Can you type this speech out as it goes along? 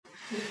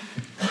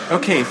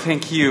Okay,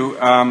 thank you.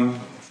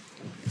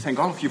 Thank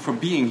all of you for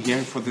being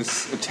here, for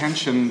this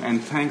attention,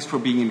 and thanks for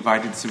being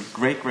invited. It's a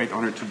great, great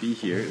honor to be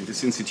here in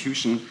this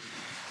institution.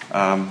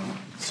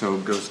 So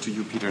it goes to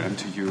you, Peter, and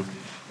to you,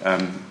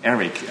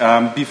 Eric.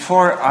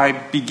 Before I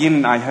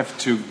begin, I have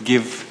to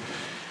give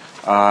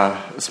a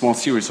small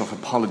series of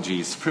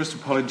apologies. First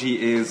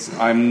apology is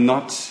I'm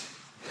not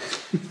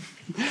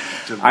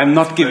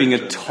giving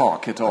a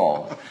talk at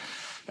all,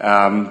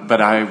 but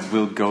I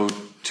will go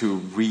to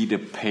read a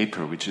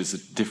paper, which is a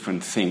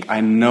different thing.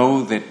 I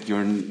know that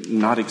you're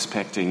not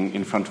expecting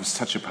in front of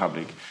such a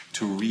public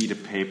to read a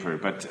paper,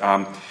 but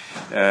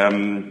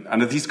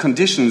under these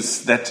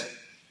conditions that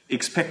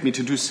expect me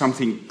to do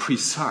something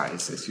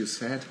precise, as you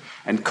said,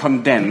 and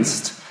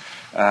condensed,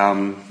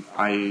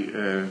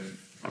 I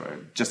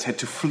just had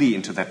to flee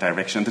into that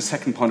direction. And the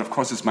second point, of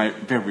course, is my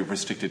very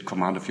restricted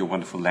command of your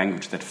wonderful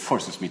language that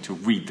forces me to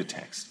read the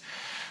text.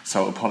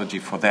 So apology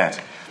for that.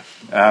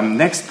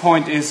 Next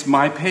point is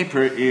my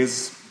paper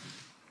is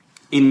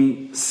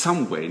in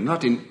some way,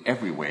 not in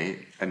every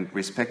way and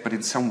respect, but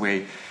in some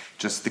way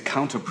just the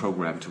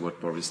counter-program to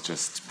what Boris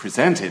just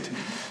presented.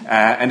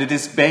 And it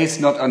is based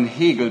not on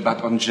Hegel,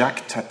 but on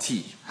Jacques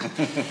Tati.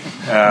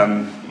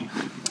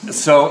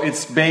 So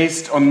it's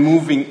based on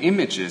moving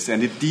images,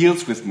 and it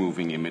deals with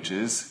moving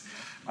images.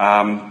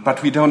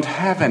 But we don't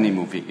have any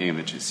moving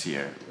images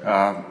here,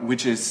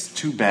 which is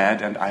too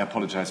bad, and I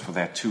apologize for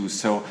that too.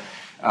 So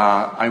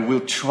I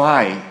will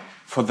try,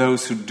 for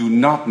those who do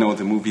not know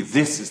the movie,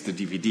 this is the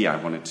DVD I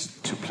wanted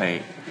to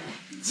play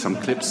some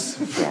clips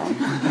from.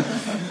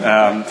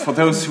 For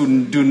those who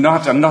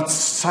are not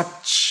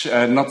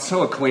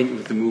so acquainted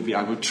with the movie,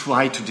 I will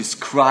try to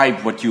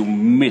describe what you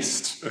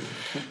missed,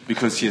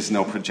 because here's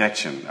no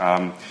projection.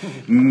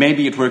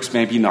 Maybe it works,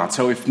 maybe not.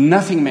 So if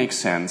nothing makes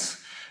sense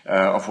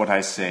of what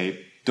I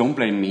say, don't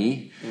blame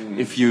me.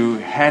 If you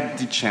had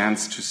the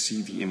chance to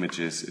see the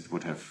images, it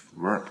would have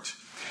worked.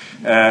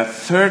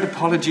 Third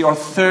apology, the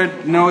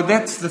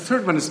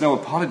third one is no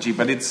apology,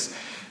 but it's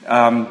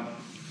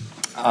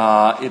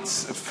a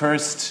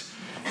first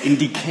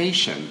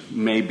indication,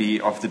 maybe,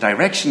 of the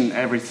direction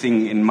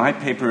everything in my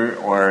paper,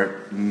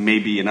 or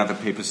maybe in other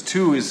papers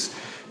too, is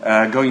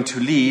going to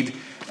lead.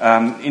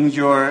 In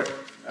your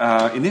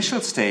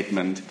initial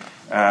statement,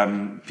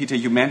 Peter,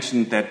 you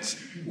mentioned that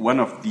one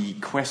of the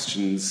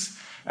questions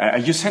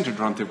you centered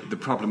around the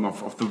problem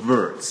of the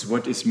words.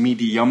 What is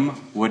medium?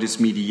 What is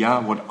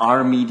media? What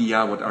are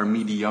media? What are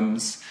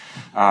mediums?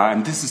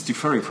 And this is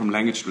differing from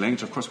language to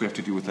language. Of course, we have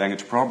to deal with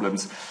language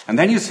problems. And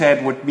then you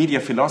said what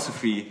media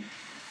philosophy,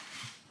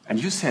 and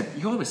you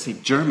always say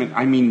German.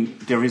 I mean,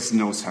 there is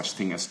no such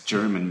thing as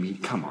German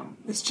media. Come on.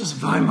 It's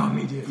just Weimar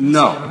media.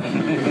 No.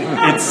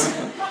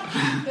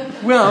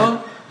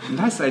 Well,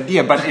 nice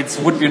idea, but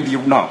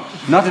no,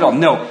 not at all.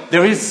 No,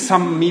 there is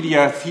some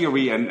media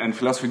theory and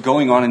philosophy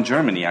going on in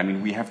Germany. I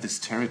mean, we have this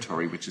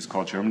territory which is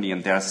called Germany,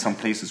 and there are some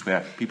places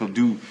where people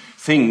do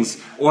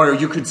things, or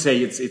you could say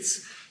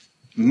it's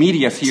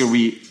media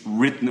theory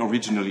written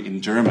originally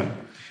in German.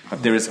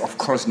 But there is, of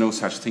course, no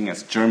such thing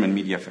as German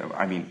media.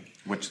 I mean,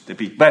 what should there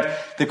be? But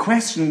the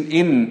question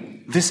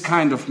in this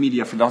kind of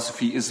media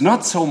philosophy is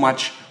not so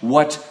much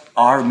what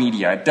are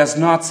media. It does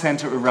not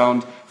center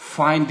around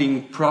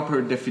finding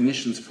proper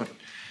definitions for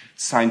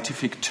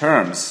scientific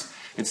terms.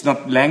 It's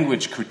not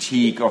language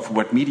critique of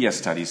what media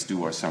studies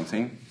do or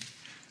something.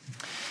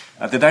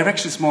 The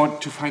direction is more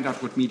to find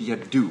out what media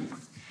do.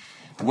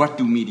 What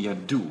do media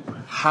do?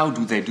 How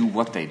do they do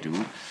what they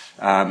do?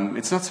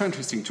 It's not so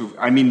interesting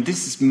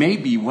this is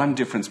maybe one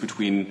difference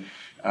between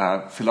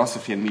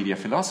philosophy and media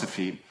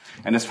philosophy.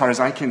 And as far as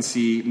I can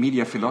see,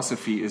 media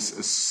philosophy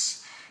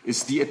is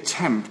the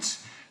attempt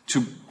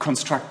to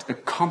construct a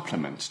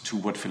complement to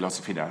what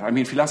philosophy does. I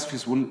mean, philosophy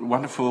is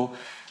wonderful.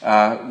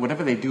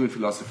 Whatever they do in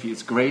philosophy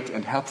is great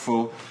and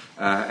helpful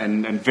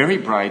and very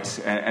bright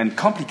and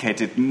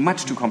complicated,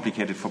 much too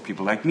complicated for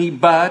people like me.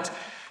 But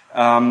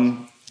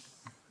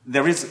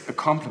there is a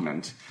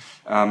complement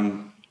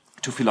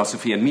to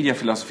philosophy, and media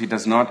philosophy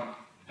does not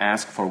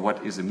ask for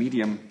what is a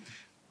medium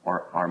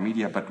or are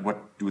media, but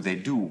what do they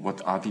do?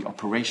 What are the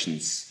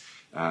operations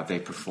they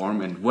perform,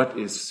 and what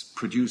is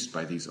produced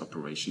by these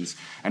operations?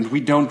 And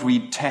we don't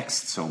read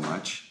text so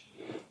much,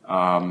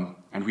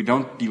 and we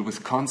don't deal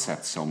with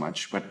concepts so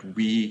much, but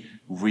we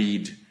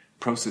read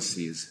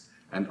processes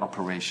and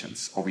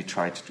operations, or we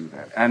try to do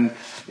that. And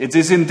it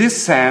is in this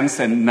sense,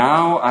 and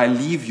now I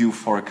leave you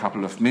for a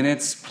couple of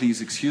minutes. Please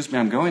excuse me,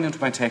 I'm going into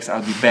my text.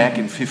 I'll be back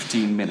in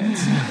 15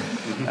 minutes.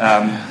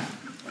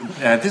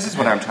 This is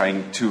what I'm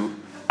trying to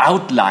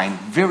outline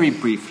very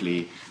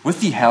briefly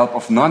with the help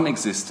of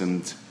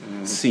non-existent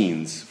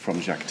scenes from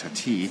Jacques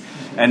Tati.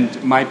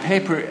 And my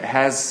paper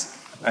has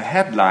a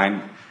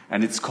headline,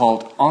 and it's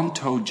called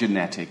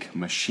Ontogenetic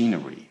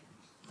Machinery.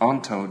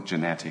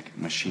 Ontogenetic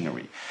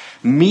machinery.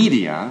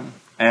 Media,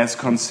 as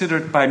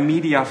considered by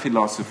media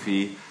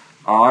philosophy,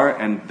 are,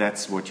 and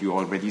that's what you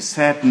already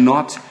said,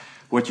 not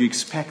what you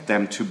expect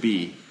them to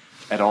be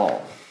at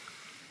all.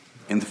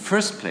 In the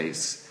first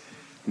place,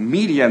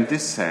 media in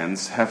this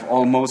sense have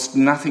almost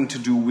nothing to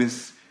do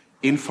with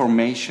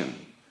information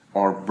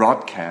or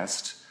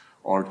broadcast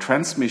or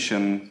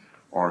transmission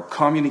or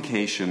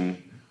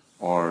communication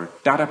or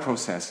data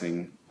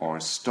processing or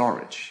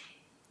storage.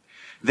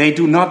 They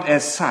do not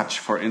as such,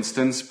 for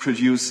instance,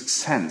 produce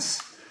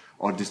sense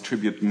or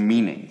distribute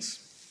meanings.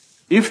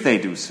 If they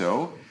do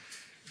so,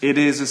 it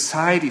is a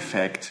side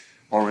effect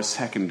or a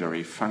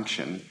secondary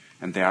function,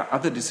 and there are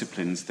other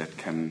disciplines that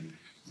can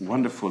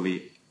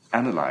wonderfully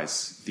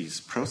analyze these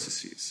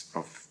processes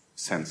of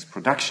sense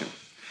production.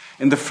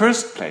 In the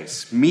first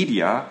place,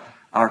 media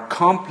are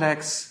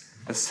complex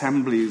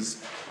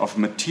assemblies of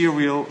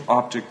material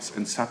objects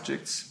and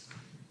subjects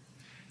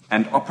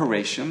and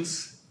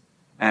operations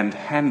and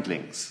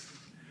handlings,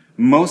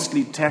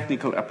 mostly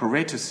technical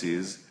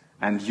apparatuses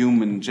and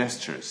human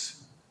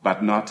gestures,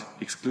 but not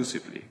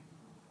exclusively.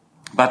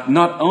 But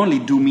not only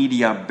do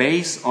media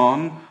base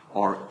on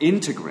or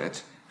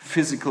integrate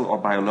physical or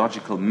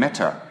biological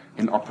matter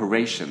in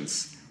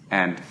operations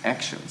and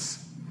actions.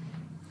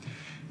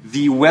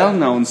 The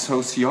well-known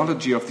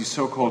sociology of the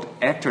so-called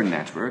actor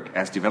network,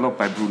 as developed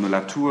by Bruno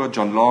Latour,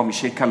 John Law,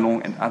 Michel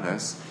Calon, and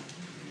others,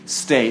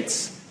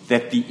 states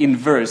that the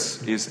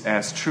inverse is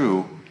as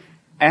true.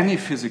 Any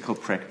physical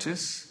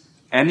practice,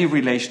 any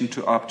relation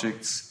to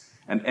objects,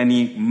 and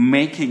any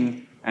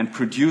making and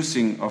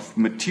producing of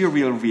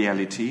material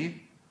reality,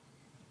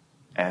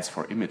 as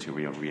for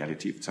immaterial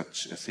reality, if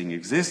such a thing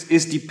exists,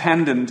 is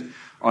dependent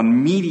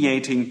on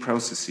mediating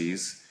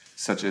processes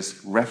such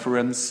as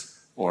reference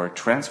or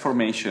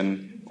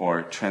transformation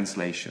or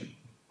translation.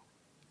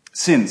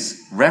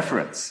 Since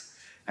reference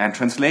and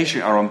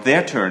translation are on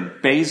their turn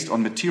based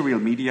on material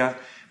media,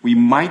 we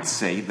might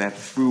say that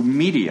through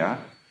media,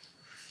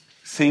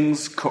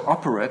 things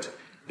cooperate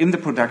in the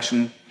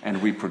production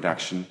and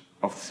reproduction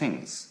of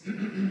things.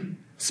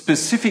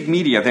 Specific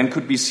media then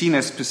could be seen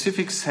as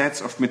specific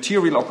sets of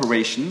material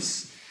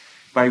operations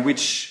by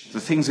which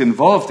the things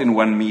involved in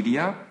one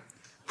media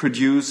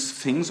produce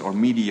things, or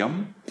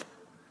medium,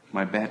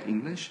 my bad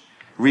English,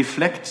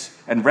 reflect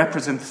and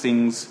represent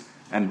things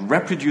and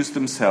reproduce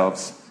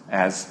themselves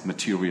as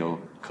material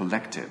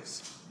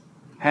collectives.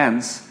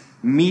 Hence,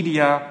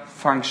 media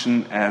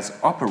function as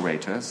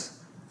operators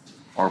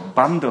or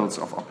bundles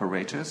of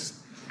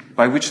operators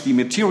by which the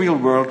material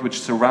world which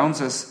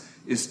surrounds us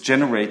is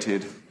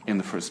generated in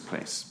the first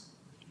place.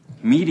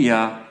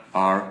 Media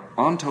are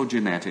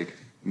ontogenetic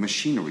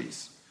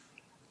machineries.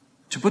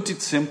 To put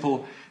it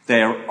simple,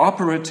 they are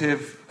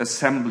operative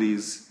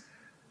assemblies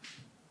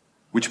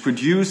which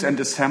produce and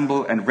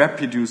assemble and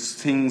reproduce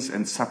things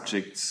and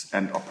subjects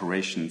and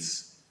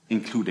operations,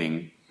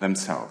 including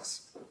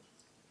themselves.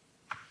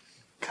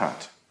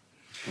 Cut.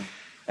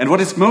 And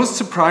what is most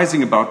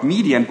surprising about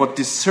media and what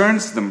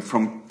discerns them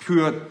from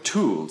pure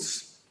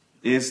tools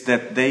is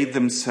that they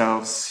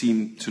themselves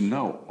seem to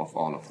know of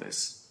all of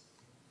this.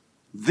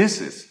 This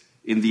is,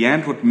 in the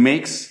end, what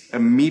makes a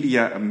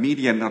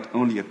media not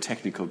only a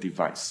technical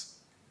device.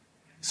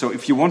 So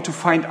if you want to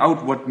find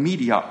out what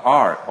media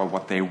are or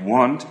what they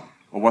want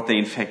or what they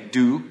in fact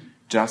do,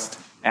 just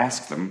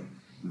ask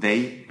them.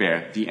 They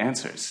bear the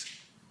answers.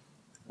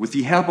 With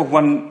the help of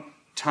one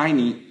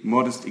tiny,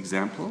 modest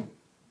example,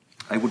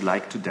 I would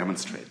like to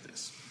demonstrate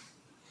this.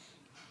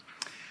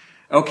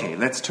 Okay,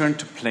 let's turn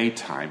to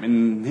Playtime.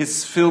 In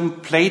his film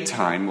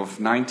Playtime of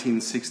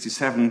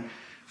 1967,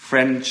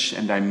 French,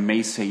 and I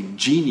may say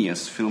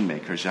genius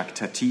filmmaker Jacques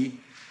Tati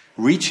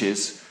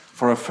reaches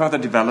for a further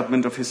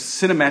development of his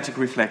cinematic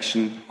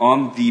reflection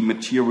on the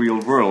material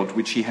world,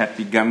 which he had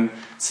begun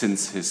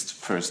since his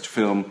first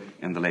film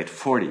in the late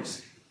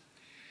 40s.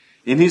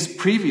 In his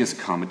previous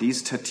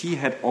comedies, Tati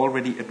had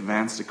already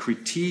advanced a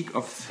critique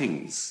of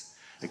things.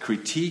 A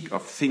critique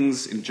of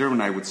things, in German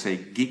I would say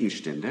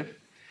Gegenstände,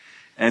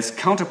 as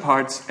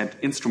counterparts and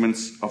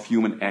instruments of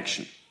human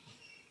action.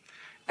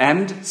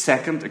 And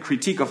second, a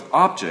critique of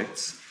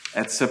objects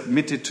as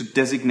submitted to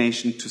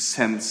designation, to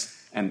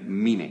sense and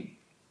meaning.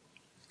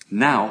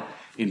 Now,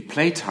 in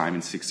Playtime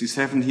in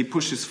 1967, he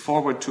pushes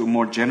forward to a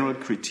more general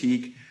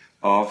critique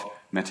of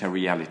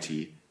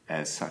materiality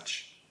as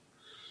such,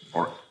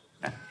 or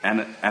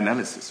an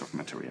analysis of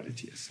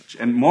materiality as such.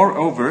 And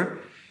moreover,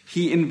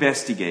 he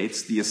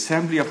investigates the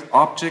assembly of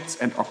objects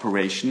and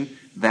operation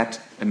that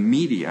a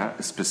media,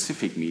 a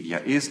specific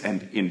media, is,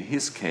 and in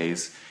his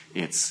case,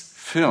 it's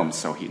film.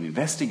 So he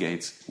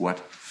investigates what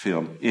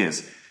film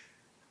is.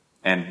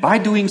 And by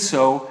doing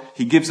so,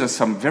 he gives us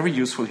some very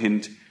useful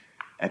hint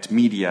at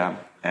media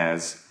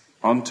as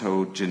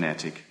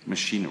ontogenetic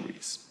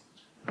machineries.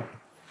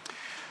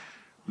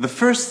 The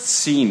first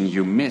scene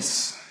you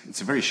miss,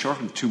 it's a very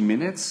short, 2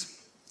 minutes,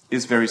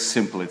 is very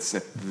simple. It's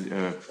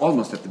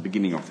almost at the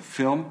beginning of the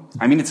film.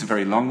 I mean, it's a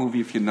very long movie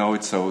if you know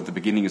it, so the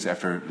beginning is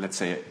after, let's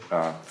say,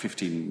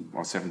 15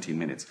 or 17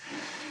 minutes.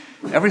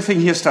 Everything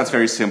here starts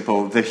very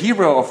simple. The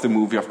hero of the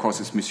movie, of course,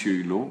 is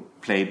Monsieur Hulot,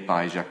 played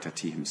by Jacques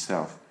Tati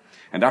himself.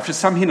 And after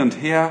some hin und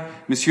her,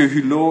 Monsieur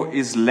Hulot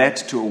is led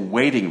to a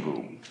waiting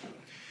room.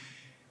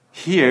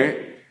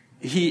 Here,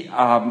 he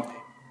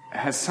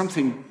has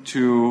something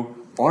to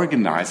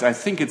organize. I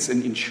think it's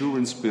an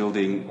insurance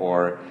building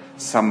or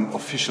some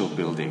official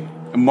building.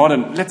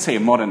 let's say a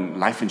modern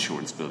life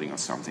insurance building or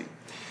something.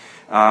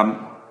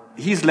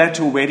 He's led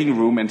to a waiting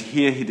room, and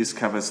here he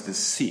discovers the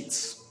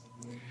seats.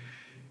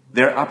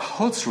 Their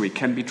upholstery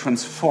can be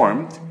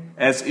transformed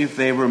as if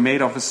they were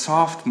made of a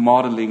soft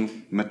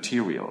modeling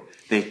material.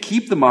 They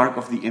keep the mark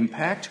of the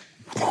impact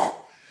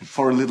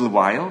for a little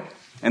while,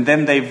 and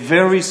then they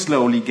very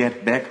slowly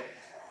get back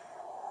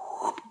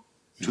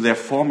to their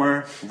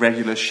former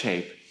regular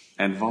shape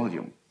and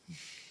volume.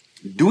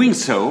 Doing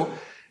so,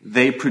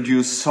 they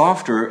produce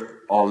softer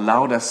or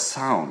louder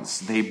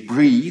sounds. They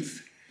breathe,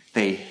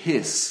 they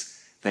hiss,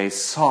 they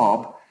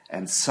sob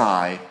and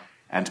sigh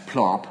and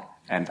plop,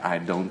 and I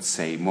don't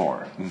say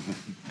more.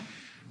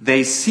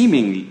 They're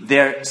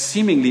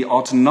seemingly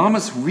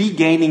autonomous,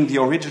 regaining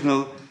the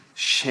original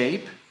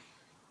shape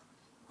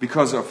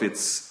because of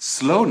its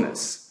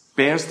slowness,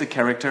 bears the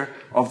character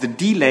of the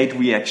delayed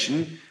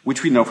reaction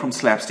which we know from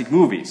slapstick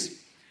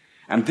movies.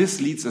 And this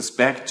leads us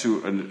back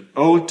to an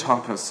old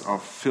topos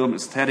of film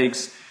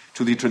aesthetics,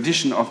 to the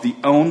tradition of the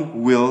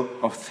own will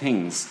of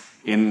things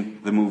in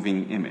the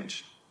moving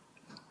image.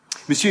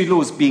 Monsieur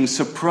Hulot is being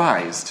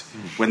surprised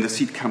when the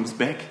seat comes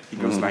back. He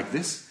goes like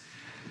this.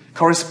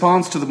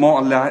 Corresponds to the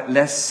more or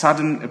less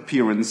sudden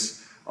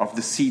appearance of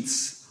the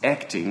seats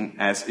acting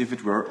as if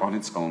it were on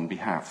its own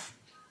behalf.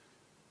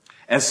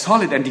 As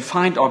solid and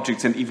defined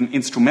objects and even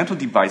instrumental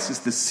devices,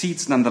 the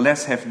seats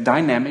nonetheless have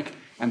dynamic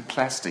and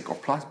plastic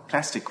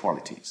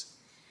qualities.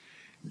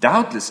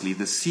 Doubtlessly,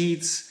 the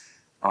seats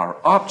are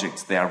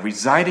objects. They are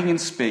residing in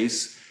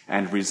space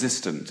and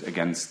resistant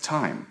against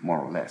time, more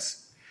or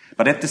less.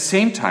 But at the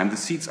same time, the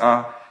seats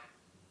are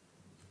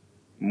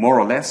more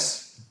or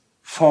less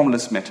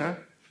formless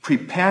matter,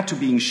 prepared to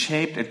being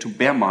shaped and to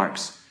bear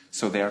marks,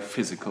 so they are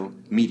physical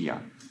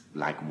media,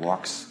 like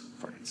walks,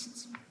 for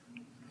instance.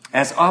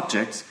 As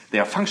objects, they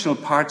are functional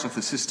parts of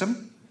the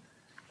system,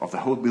 of the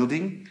whole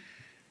building,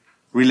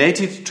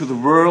 related to the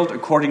world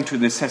according to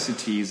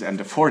necessities and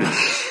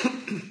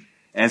affordances.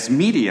 As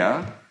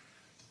media,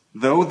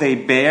 though they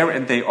bear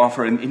and they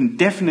offer an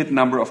indefinite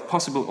number of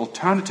possible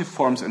alternative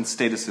forms and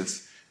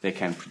statuses they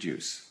can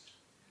produce.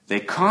 They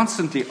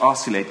constantly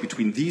oscillate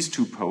between these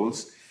two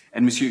poles,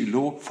 and Monsieur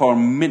Hulot for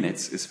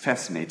minutes is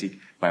fascinated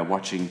by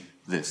watching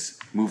this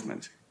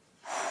movement.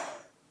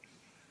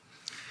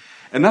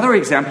 Another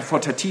example for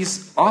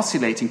Tati's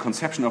oscillating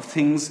conception of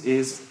things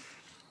is,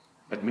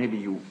 but maybe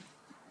you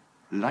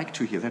like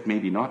to hear that,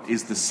 maybe not,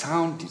 is the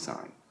sound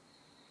design.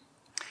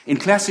 In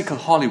classical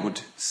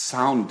Hollywood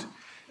sound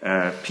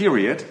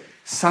period,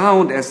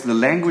 sound as the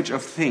language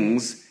of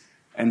things,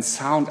 and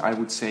sound, I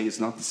would say, is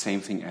not the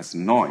same thing as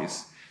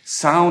noise.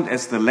 Sound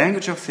as the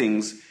language of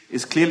things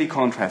is clearly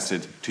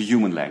contrasted to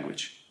human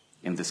language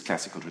in this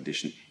classical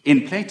tradition.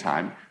 In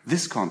playtime,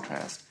 this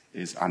contrast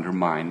is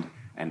undermined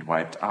and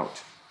wiped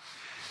out.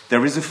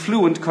 There is a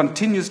fluent,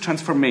 continuous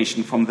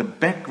transformation from the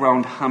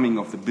background humming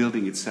of the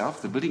building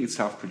itself. The building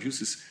itself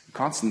produces a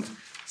constant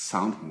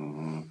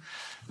sound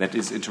that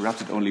is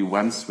interrupted only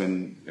once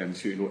when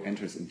Monsieur Hulot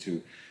enters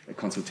into a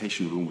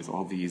consultation room with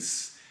all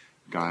these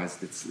guys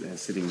that's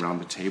sitting around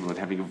the table and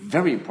having a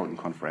very important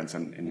conference,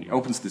 and he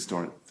opens this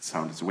door, the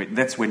sound is away.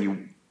 That's when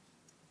you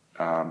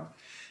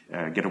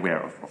get aware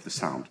of the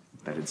sound,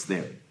 that it's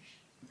there.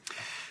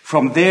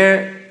 From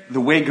there,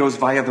 the way goes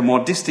via the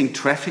more distinct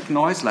traffic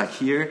noise, like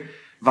here,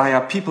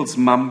 via people's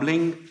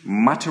mumbling,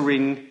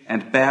 muttering,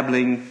 and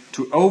babbling,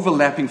 to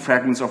overlapping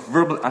fragments of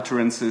verbal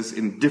utterances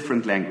in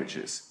different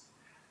languages.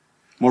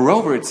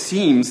 Moreover, it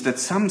seems that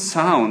some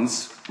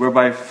sounds were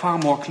by far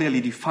more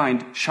clearly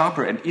defined,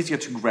 sharper, and easier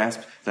to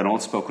grasp than all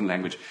spoken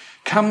language.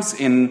 Comes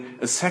in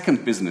a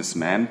second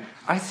businessman.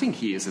 I think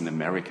he is an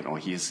American, or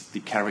he is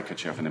the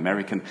caricature of an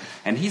American,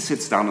 and he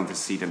sits down on the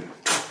seat,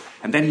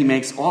 and then he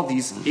makes all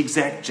these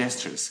exact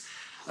gestures,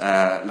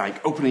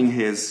 like opening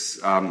his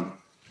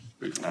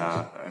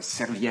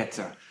serviette,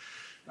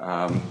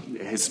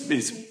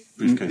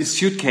 his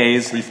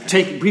suitcase,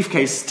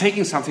 briefcase,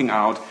 taking something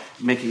out,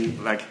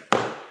 making like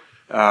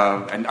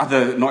and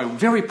other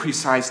very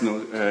precise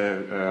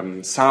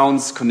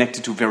sounds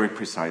connected to very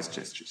precise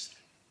gestures.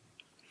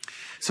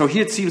 So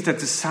here it seems that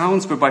the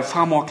sounds were by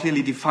far more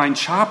clearly defined,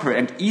 sharper,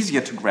 and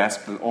easier to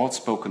grasp than all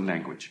spoken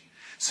language.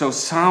 So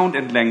sound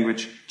and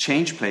language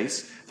change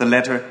place, the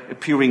latter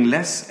appearing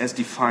less as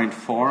defined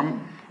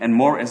form and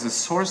more as a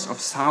source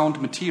of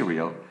sound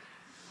material,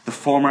 the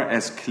former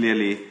as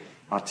clearly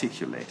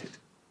articulated.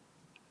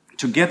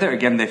 Together,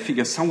 again, they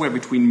figure somewhere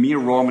between mere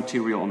raw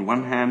material on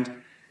one hand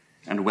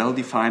and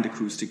well-defined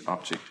acoustic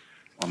object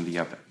on the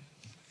other.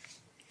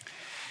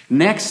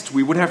 Next,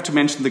 we would have to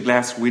mention the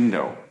glass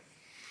window.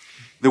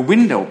 The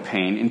window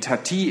pane in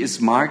Tati is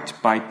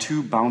marked by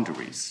two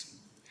boundaries.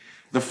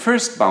 The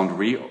first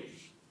boundary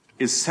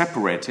is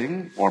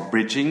separating or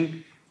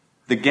bridging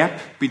the gap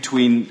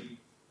between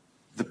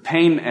the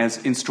pane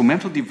as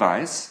instrumental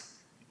device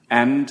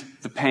and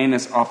the pane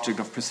as object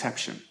of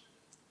perception.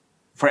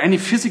 For any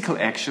physical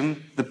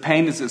action, the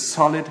pane is a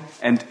solid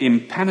and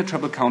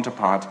impenetrable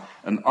counterpart,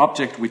 an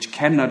object which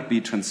cannot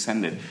be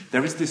transcended.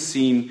 There is this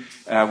scene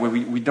where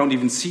we don't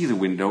even see the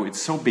window.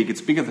 It's so big,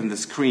 it's bigger than the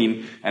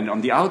screen. And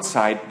on the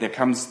outside, there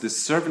comes this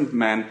servant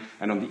man,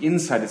 and on the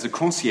inside is a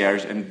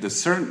concierge, and the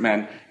servant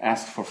man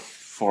asked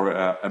for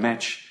a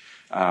match,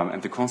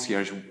 and the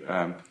concierge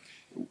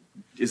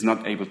is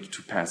not able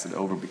to pass it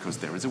over because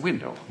there is a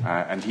window.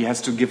 And he has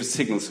to give a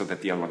signal so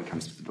that the other one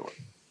comes to the door.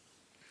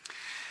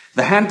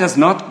 The hand does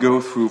not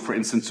go through, for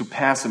instance, to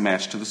pass a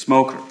match to the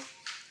smoker.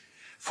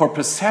 For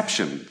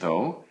perception,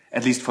 though,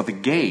 at least for the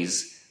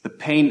gaze, the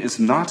pane is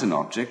not an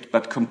object,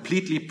 but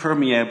completely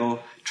permeable,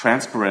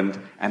 transparent,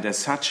 and as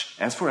such,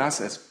 as for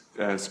us as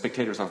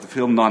spectators of the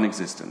film,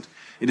 non-existent.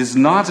 It is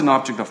not an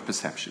object of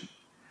perception.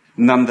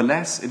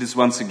 Nonetheless, it is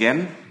once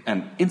again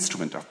an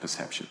instrument of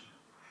perception.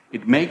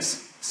 It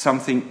makes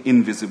something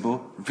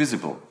invisible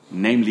visible,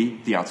 namely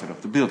the outside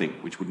of the building,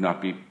 which would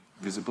not be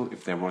visible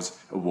if there was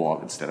a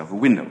wall instead of a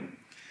window.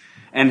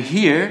 And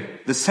here,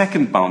 the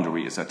second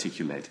boundary is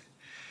articulated.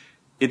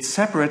 It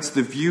separates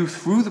the view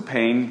through the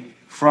pane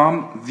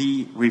from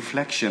the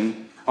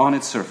reflection on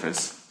its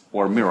surface,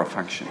 or mirror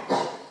function.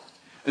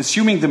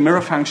 Assuming the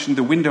mirror function,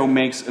 the window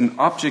makes an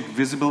object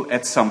visible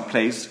at some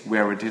place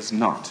where it is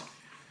not.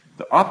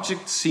 The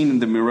object seen in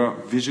the mirror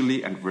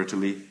visually and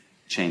virtually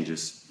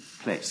changes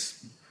place.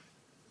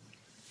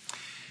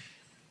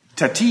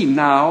 Tati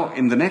now,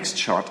 in the next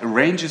shot,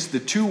 arranges the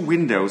two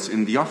windows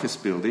in the office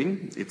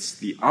building. It's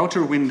the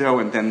outer window,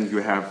 and then you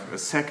have a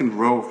second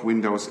row of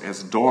windows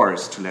as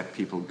doors to let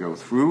people go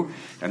through.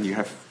 And you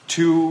have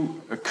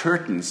two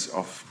curtains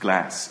of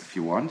glass, if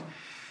you want.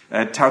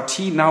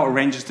 Tati now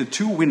arranges the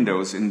two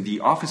windows in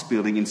the office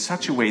building in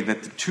such a way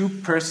that the two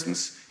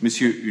persons,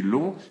 Monsieur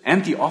Hulot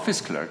and the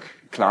office clerk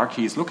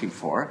he is looking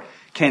for,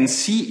 can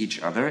see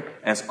each other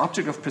as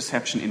object of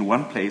perception in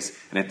one place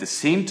and at the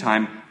same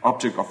time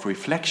object of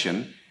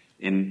reflection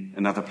in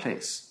another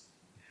place.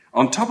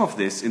 On top of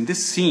this, in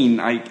this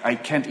scene, I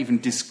can't even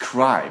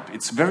describe.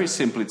 It's very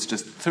simple, it's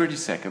just 30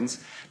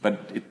 seconds,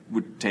 but it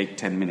would take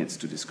 10 minutes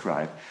to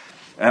describe.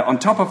 On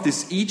top of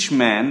this, each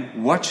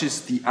man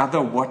watches the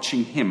other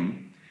watching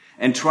him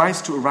and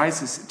tries to arouse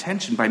his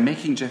attention by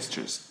making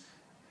gestures.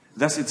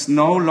 Thus, it's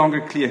no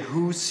longer clear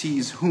who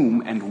sees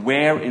whom and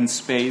where in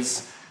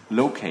space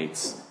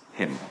locates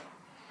him.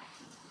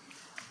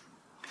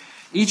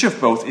 Each of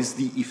both is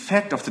the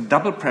effect of the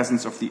double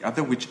presence of the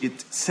other, which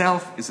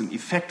itself is an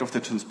effect of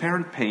the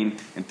transparent pane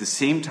and at the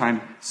same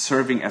time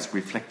serving as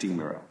reflecting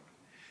mirror.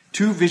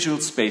 Two visual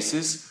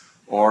spaces,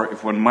 or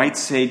if one might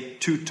say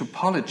two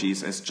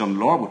topologies, as John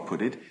Law would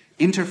put it,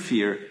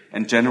 interfere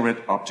and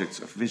generate objects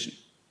of vision.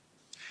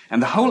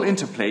 And the whole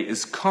interplay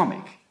is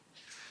comic.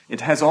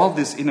 It has all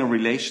these inner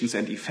relations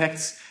and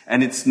effects,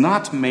 and it's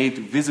not made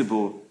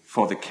visible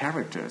for the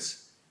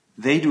characters.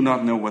 They do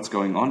not know what's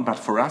going on, but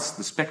for us,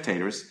 the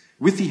spectators,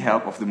 with the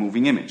help of the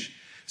moving image.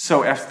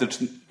 So after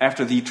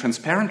the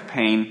transparent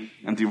pane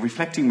and the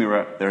reflecting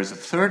mirror, there is a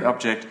third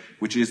object,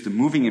 which is the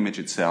moving image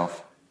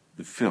itself,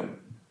 the film.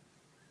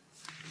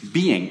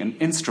 Being an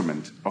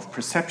instrument of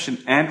perception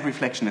and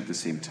reflection at the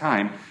same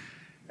time,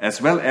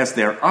 as well as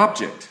their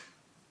object,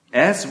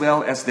 as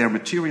well as their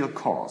material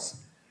cause,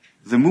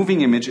 the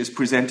moving image is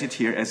presented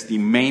here as the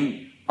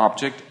main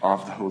object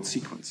of the whole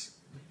sequence.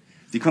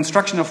 The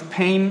construction of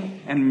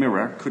pane and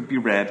mirror could be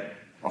read,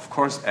 of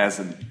course, as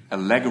an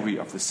allegory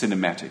of the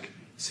cinematic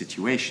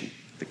situation.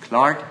 The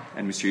clerk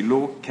and Monsieur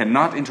Hulot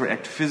cannot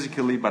interact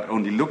physically, but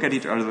only look at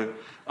each other,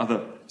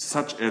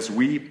 such as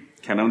we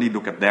can only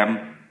look at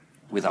them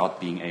without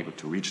being able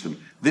to reach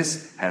them.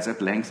 This has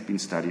at length been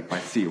studied by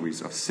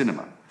theories of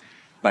cinema.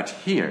 But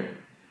here,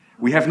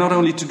 we have not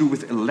only to do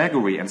with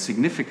allegory and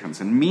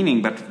significance and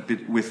meaning, but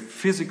with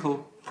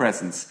physical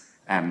presence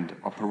and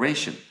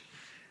operation.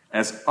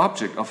 As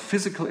object of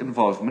physical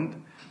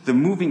involvement, the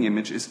moving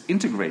image is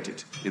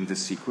integrated in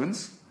this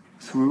sequence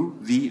through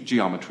the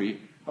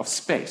geometry of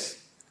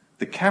space.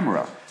 The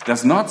camera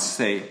does not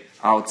stay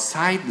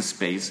outside the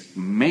space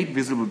made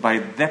visible by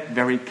that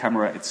very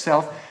camera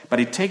itself,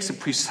 but it takes a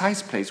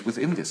precise place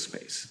within this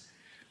space.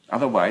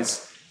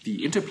 Otherwise,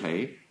 the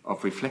interplay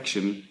of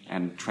reflection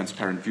and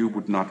transparent view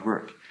would not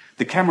work.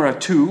 The camera,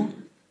 too,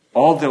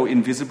 although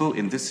invisible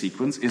in this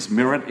sequence, is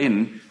mirrored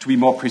in. To be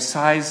more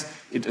precise,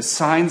 it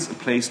assigns a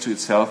place to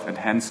itself and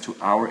hence to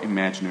our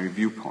imaginary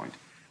viewpoint.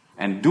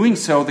 And doing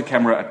so, the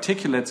camera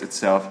articulates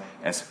itself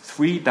as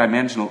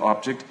three-dimensional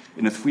object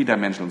in a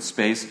three-dimensional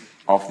space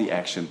of the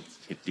action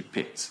it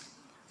depicts.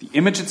 The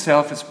image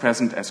itself is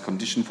present as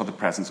condition for the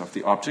presence of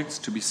the objects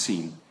to be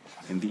seen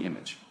in the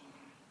image.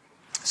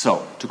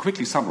 So, to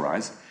quickly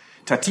summarize,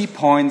 Tati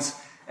points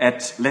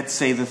at, let's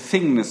say, the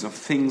thingness of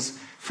things,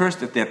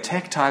 first at their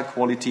tactile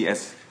quality,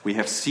 as we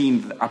have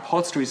seen the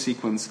upholstery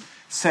sequence,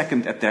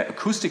 second at their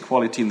acoustic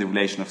quality in the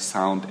relation of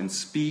sound and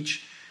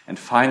speech, and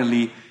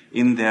finally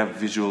in their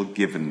visual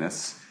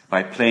givenness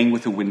by playing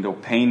with the window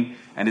pane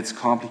and its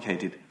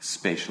complicated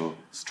spatial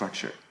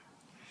structure.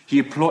 He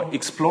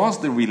explores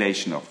the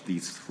relation of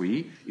these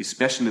three,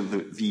 especially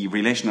the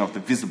relation of the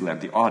visible and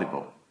the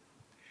audible.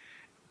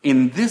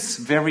 In this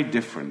very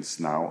difference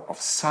now of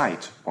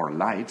sight or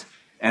light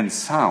and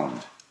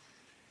sound,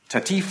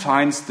 Tati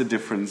finds the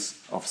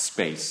difference of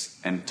space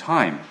and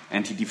time,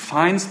 and he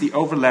defines the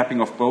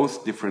overlapping of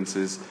both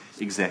differences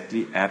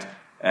exactly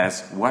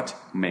as what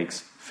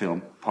makes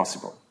film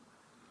possible.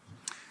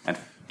 And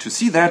to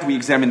see that, we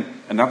examine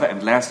another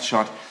and last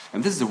shot,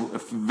 and this is a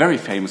very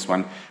famous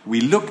one.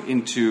 We look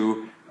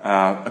into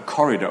a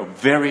corridor, a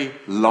very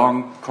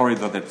long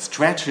corridor that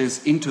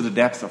stretches into the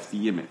depth of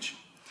the image.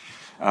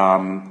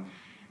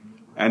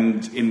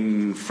 And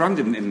in front,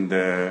 in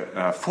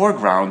the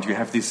foreground, you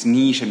have this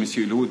niche, and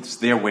Monsieur Hulot is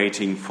there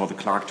waiting for the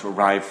clerk to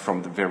arrive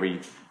from the very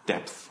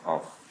depth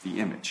of the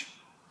image.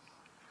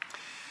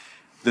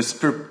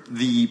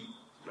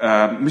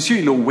 Monsieur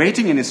Hulot,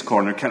 waiting in his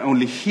corner, can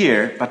only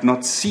hear but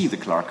not see the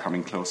clerk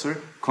coming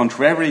closer,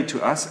 contrary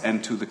to us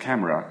and to the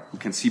camera, who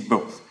can see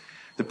both.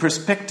 The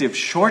perspective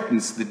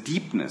shortens the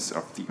deepness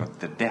of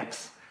the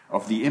depth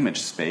of the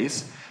image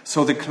space,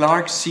 so the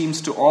clerk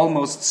seems to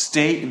almost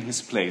stay in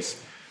his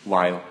place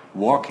while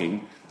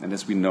walking, and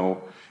as we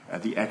know,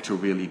 the actor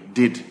really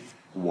did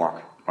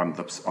walk on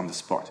the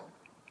spot.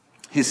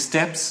 His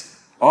steps,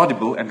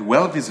 audible and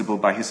well visible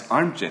by his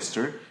arm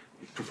gesture,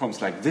 it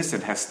performs like this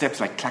and has steps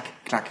like clack,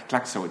 clack,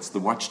 clack, so it's the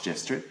watch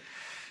gesture.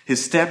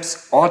 His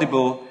steps,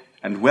 audible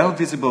and well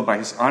visible by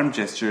his arm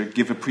gesture,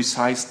 give a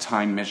precise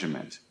time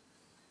measurement.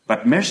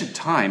 But measured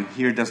time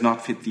here does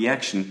not fit the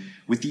action,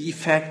 with the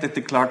effect that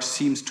the clerk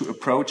seems to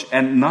approach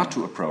and not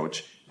to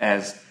approach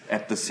as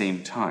at the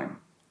same time.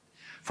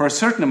 For a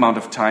certain amount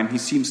of time, he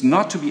seems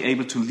not to be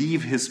able to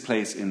leave his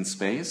place in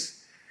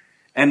space,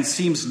 and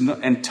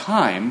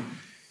time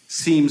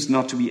seems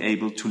not to be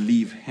able to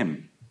leave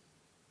him.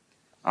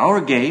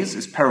 Our gaze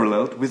is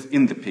paralleled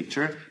within the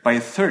picture by a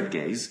third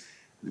gaze,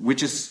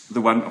 which is the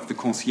one of the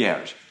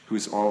concierge, who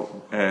is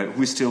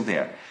still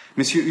there.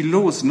 Monsieur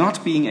Hulot's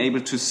not being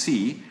able to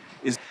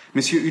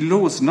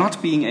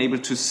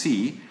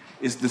see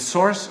is the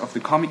source of the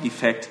comic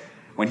effect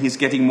when he's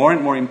getting more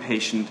and more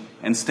impatient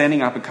and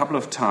standing up a couple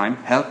of times,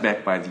 held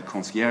back by the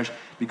concierge,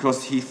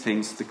 because he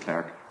thinks the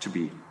clerk to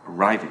be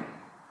arriving.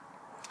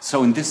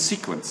 So in this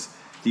sequence,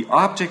 the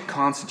object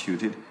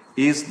constituted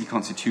is the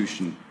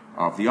constitution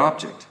of the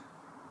object.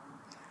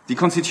 The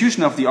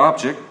constitution of the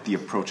object, the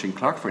approaching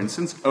clerk, for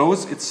instance,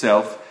 owes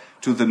itself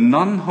to the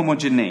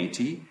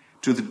non-homogeneity,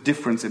 to the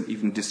difference and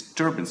even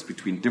disturbance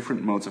between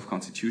different modes of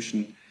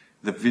constitution,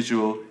 the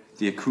visual,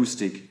 the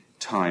acoustic,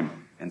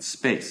 time, and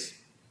space.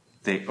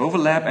 They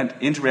overlap and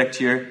interact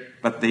here,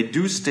 but they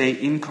do stay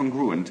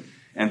incongruent,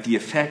 and the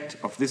effect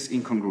of this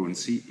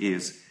incongruency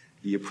is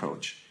the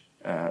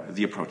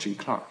approaching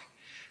clerk.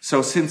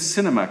 So since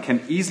cinema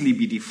can easily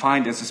be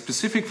defined as a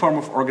specific form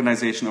of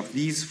organization of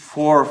these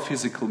four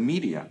physical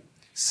media,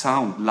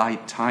 sound,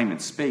 light, time,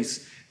 and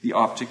space, the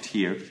object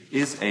here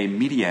is a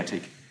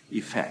mediatic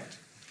effect.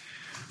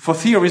 For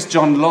theorist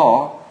John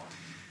Law,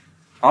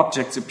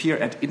 objects appear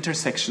at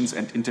intersections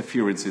and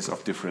interferences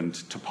of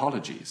different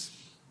topologies.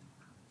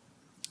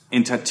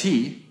 In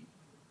Tati,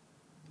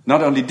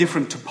 not only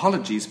different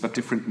topologies, but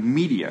different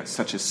media,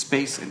 such as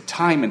space and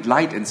time and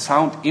light and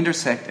sound,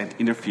 intersect and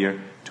interfere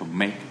to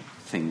make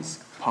things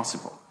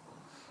possible.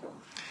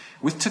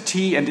 With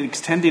Tati and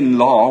extended in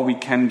Law, we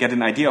can get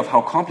an idea of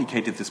how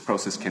complicated this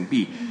process can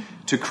be.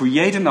 To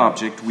create an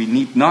object, we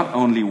need not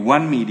only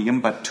one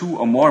medium, but two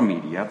or more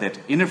media that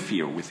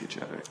interfere with each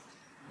other.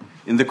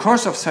 In the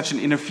course of such an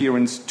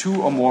interference,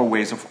 two or more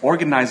ways of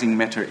organizing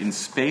matter in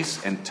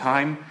space and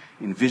time,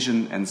 in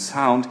vision and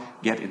sound,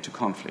 get into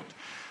conflict.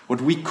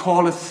 What we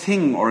call a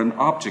thing or an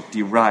object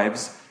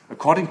derives,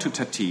 according to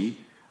Tati,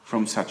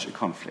 from such a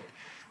conflict.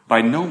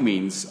 By no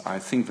means I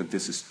think that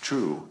this is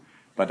true,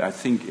 but I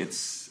think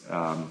it's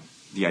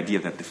the idea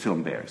that the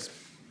film bears.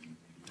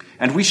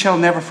 And we shall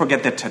never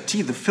forget that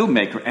Tati, the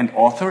filmmaker and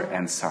author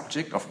and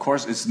subject, of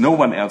course, is no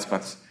one else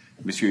but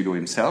Monsieur Hulot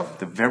himself,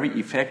 the very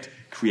effect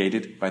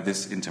created by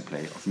this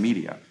interplay of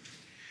media.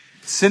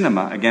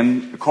 Cinema,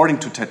 again, according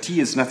to Tati,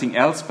 is nothing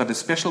else but a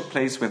special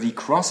place where the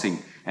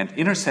crossing and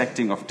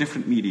intersecting of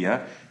different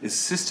media is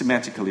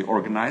systematically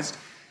organized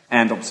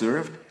and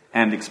observed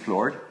and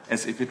explored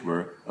as if it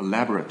were a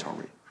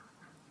laboratory.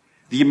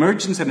 The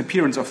emergence and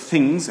appearance of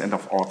things and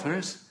of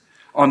authors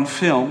on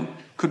film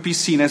could be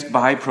seen as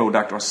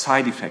byproduct or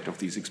side effect of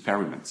these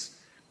experiments.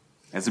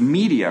 As a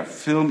media,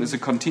 film is a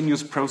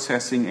continuous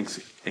processing,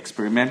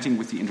 experimenting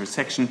with the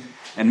intersection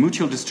and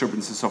mutual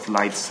disturbances of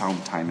light,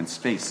 sound, time, and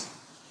space.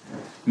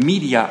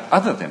 Media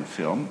other than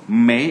film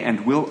may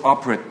and will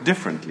operate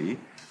differently,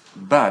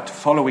 but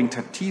following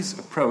Tati's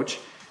approach,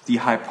 the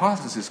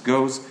hypothesis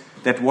goes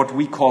that what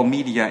we call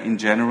media in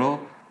general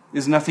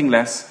is nothing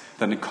less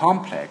than a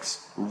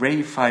complex,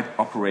 reified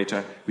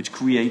operator which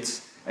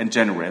creates and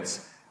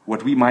generates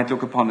what we might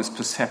look upon as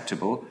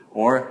perceptible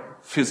or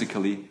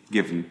physically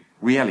given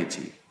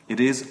reality. It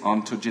is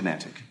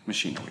ontogenetic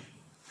machinery.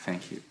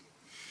 Thank you.